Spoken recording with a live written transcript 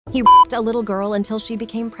He raped a little girl until she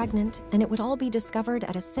became pregnant, and it would all be discovered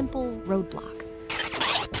at a simple roadblock.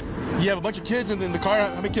 You have a bunch of kids in the car.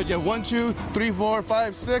 How many kids? You have 1, 2, 3, 4,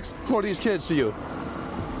 5, 6. Who are these kids to you?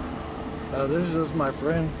 This is my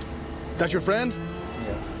friend. That's your friend?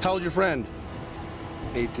 Yeah. How old's your friend?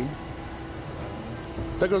 18.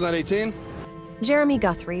 That girl's not 18? Jeremy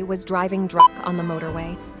Guthrie was driving drunk on the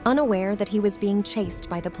motorway, unaware that he was being chased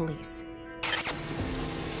by the police.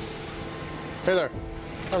 Hey there.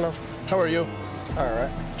 Hello. How are you? All right.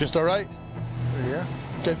 Just all right? Yeah.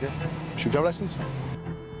 Okay. Shoot driver license?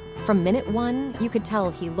 From minute one, you could tell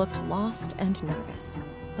he looked lost and nervous.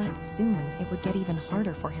 But soon, it would get even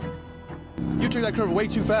harder for him. You took that curve way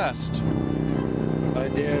too fast. I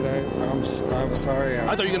did. I'm sorry.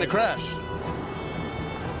 I thought you were going to crash.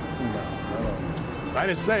 No. I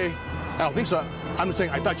didn't say. I don't think so. I'm just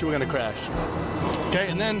saying I thought you were going to crash. Okay,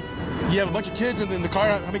 and then you have a bunch of kids in the car.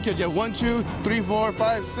 How many kids? You have 1, 2, 3, 4,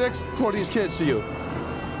 5, 6. Who are these kids to you?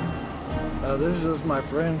 This is my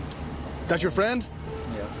friend. That's your friend?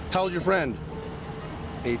 Yeah. How old's your friend?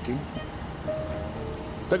 18.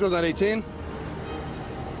 That girl's not 18?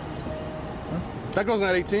 Huh? That girl's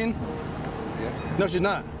not 18? Yeah. No, she's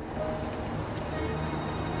not. No,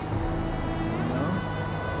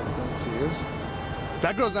 I think she is.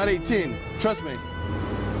 That girl's not 18. Trust me.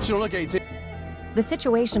 She don't look 18. The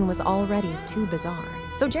situation was already too bizarre,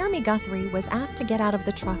 so Jeremy Guthrie was asked to get out of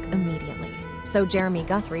the truck immediately. Do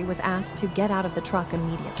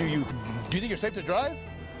you think you're safe to drive?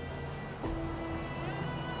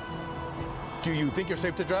 Do you think you're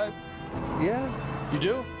safe to drive? Yeah, You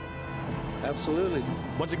do? absolutely.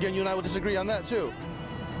 Once again, you and I will disagree on that too.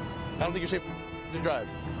 I don't think you're safe to drive.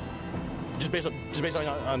 Just based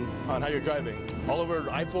on how you're driving. All over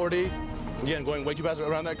I-40, again, going way too fast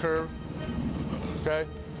around that curve. Okay?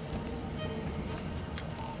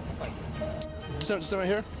 Stand right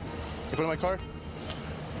here, in front of my car.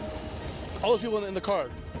 All those people in the car,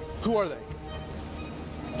 who are they?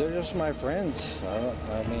 They're just my friends.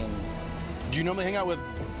 I mean, Do you normally hang out with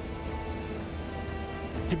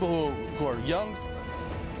people who are young?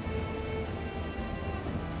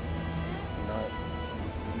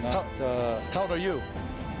 How old are you?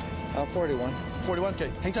 I'm 41. 41?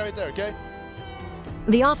 Okay, hang tight right there, okay?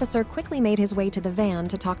 The officer quickly made his way to the van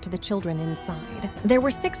to talk to the children inside. There were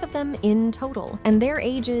 6 of them in total, and their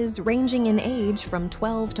ages ranging in age from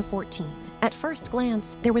 12 to 14. At first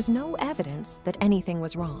glance, there was no evidence that anything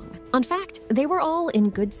was wrong. In fact, they were all in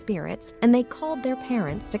good spirits, and they called their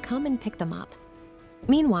parents to come and pick them up.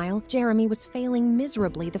 Meanwhile, Jeremy was failing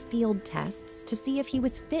miserably the field tests to see if he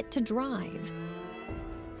was fit to drive.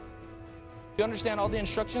 You understand all the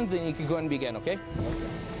instructions, then you can go ahead and begin, okay?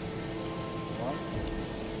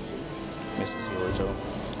 Mrs. Yolito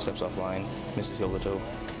steps off line. Mrs. Yolito.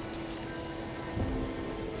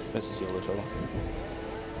 Mrs. Yolito.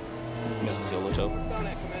 Mrs. Yolito.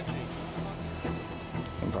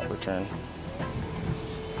 Improper turn.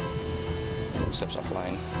 Steps off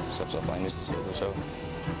line. Steps off line. Mrs. Yolito.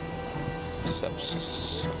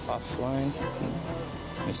 Steps off line.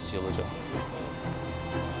 Mrs. Yolito.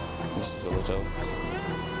 Mrs. Yolito.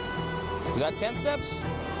 Is that 10 steps?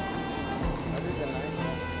 I did the 9.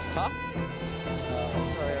 Huh?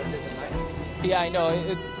 I'm sorry, I did the 9. Yeah, I know.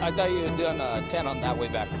 I thought you had done 10 on that way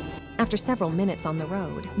back. After several minutes on the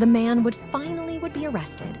road, the man would finally be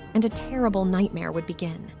arrested, and a terrible nightmare would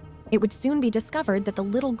begin. It would soon be discovered that the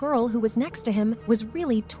little girl who was next to him was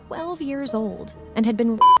really 12 years old and had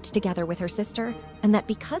been raped together with her sister, and that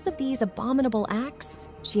because of these abominable acts,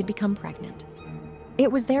 she had become pregnant.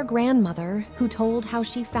 It was their grandmother who told how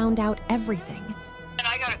she found out everything. And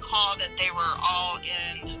I got a call that they were all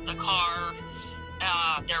in the car.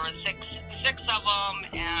 There was six of them,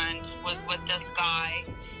 and was with this guy.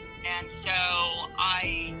 And so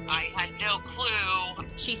I had no clue.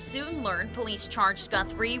 She soon learned police charged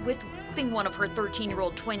Guthrie with raping one of her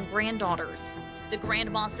 13-year-old twin granddaughters. The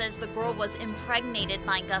grandma says the girl was impregnated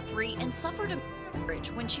by Guthrie and suffered a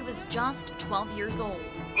miscarriage when she was just 12 years old.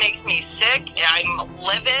 Makes me sick. I'm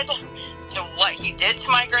livid to what he did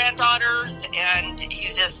to my granddaughters, and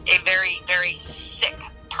he's just a very, very sick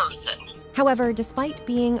person. However, despite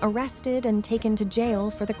being arrested and taken to jail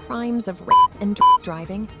for the crimes of rape and drunk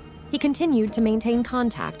driving, he continued to maintain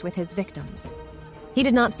contact with his victims. He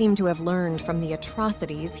did not seem to have learned from the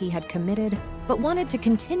atrocities he had committed, but wanted to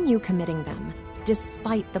continue committing them,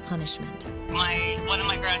 despite the punishment. One of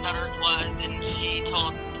my granddaughters was, and she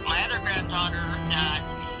told my other granddaughter that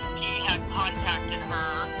he had contacted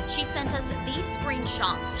her. She sent us these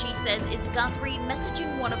screenshots, she says, is Guthrie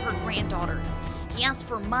messaging one of her granddaughters. He asked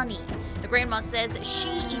for money. The grandma says she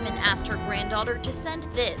even asked her granddaughter to send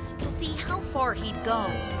this to see how far he'd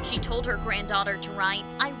go. She told her granddaughter to write,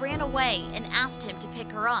 "I ran away and asked him to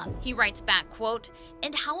pick her up." He writes back, quote,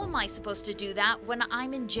 "And how am I supposed to do that when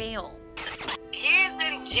I'm in jail?" He's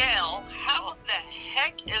in jail. How the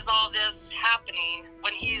heck is all this happening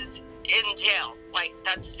when he's in jail? Like,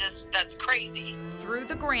 that's crazy. Through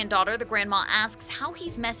the granddaughter, the grandma asks how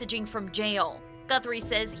he's messaging from jail. Guthrie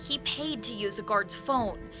says he paid to use a guard's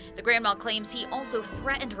phone. The grandma claims he also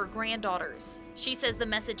threatened her granddaughters. She says the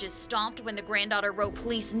messages stopped when the granddaughter wrote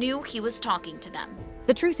police knew he was talking to them.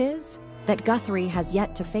 The truth is that Guthrie has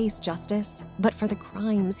yet to face justice, but for the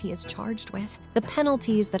crimes he is charged with, the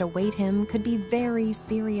penalties that await him could be very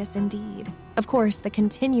serious indeed. Of course, the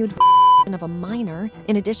continued of a minor,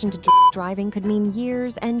 in addition to driving, could mean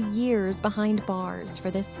years and years behind bars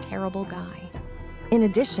for this terrible guy. In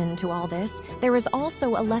addition to all this, there is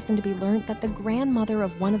also a lesson to be learned that the grandmother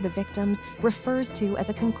of one of the victims refers to as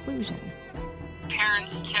a conclusion.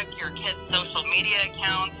 Parents check your kids' social media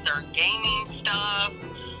accounts, their gaming stuff.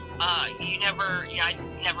 I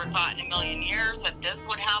never thought in a million years that this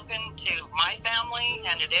would happen to my family,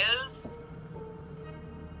 and it is.